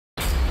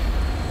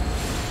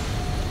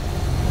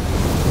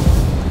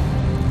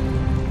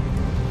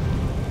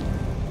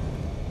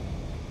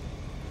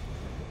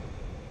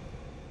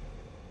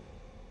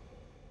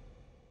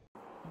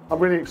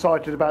really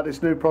excited about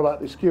this new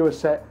product. This skewer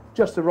set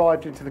just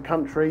arrived into the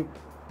country,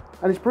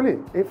 and it's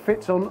brilliant. It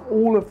fits on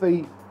all of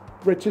the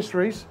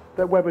rotisseries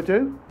that Weber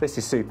do. This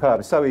is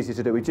superb. It's so easy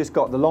to do. We just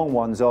got the long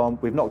ones on.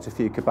 We've knocked a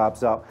few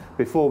kebabs up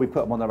before we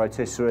put them on the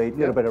rotisserie. A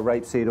little bit of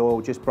rapeseed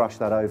oil, just brush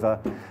that over.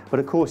 But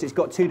of course, it's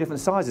got 2 different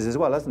sizes as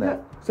well, hasn't it?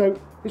 Yeah. So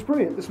it's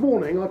brilliant. This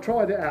morning I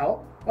tried it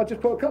out. I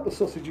just put a couple of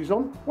sausages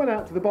on, went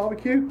out to the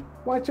barbecue,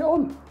 whacked it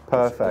on.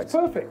 Perfect. It's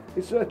perfect.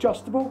 It's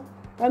adjustable,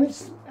 and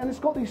it's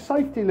got these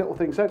safety little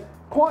things, so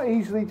quite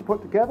easy to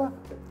put together.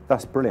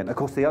 That's brilliant. Of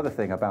course, the other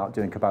thing about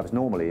doing kebabs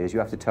normally is you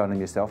have to turn them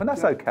yourself, and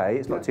that's okay.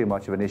 It's not too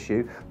much of an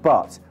issue.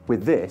 But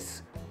with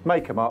this,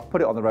 make them up,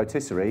 put it on the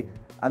rotisserie,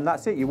 and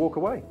that's it. You walk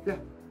away. Yeah,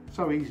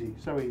 so easy,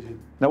 so easy.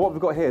 Now, what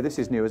we've got here, this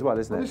is new as well,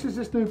 isn't it? This is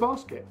this new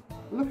basket.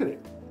 Look at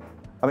it.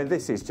 I mean,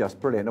 this is just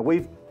brilliant. And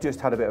we've just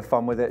had a bit of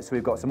fun with it. So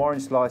we've got some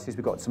orange slices,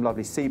 we've got some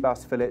lovely sea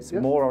bass fillets,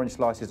 more orange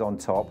slices on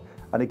top.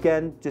 And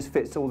again, just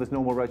fits all the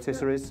normal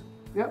rotisseries.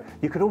 Yep.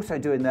 You could also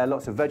do in there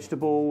lots of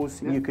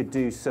vegetables. You could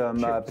do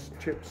some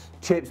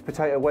chips,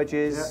 potato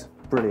wedges.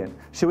 Brilliant.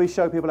 Shall we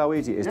show people how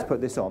easy it is to put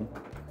this on?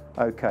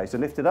 Okay, so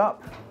lift it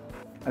up.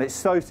 And it's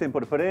so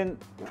simple to put in.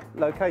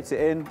 Locate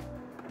it in,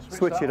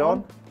 switch it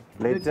on.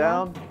 Lid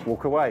down,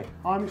 walk away.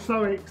 I'm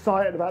so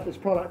excited about this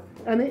product,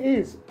 and it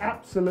is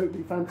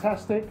absolutely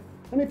fantastic.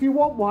 And if you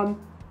want one,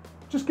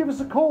 just give us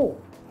a call.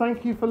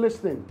 Thank you for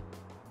listening.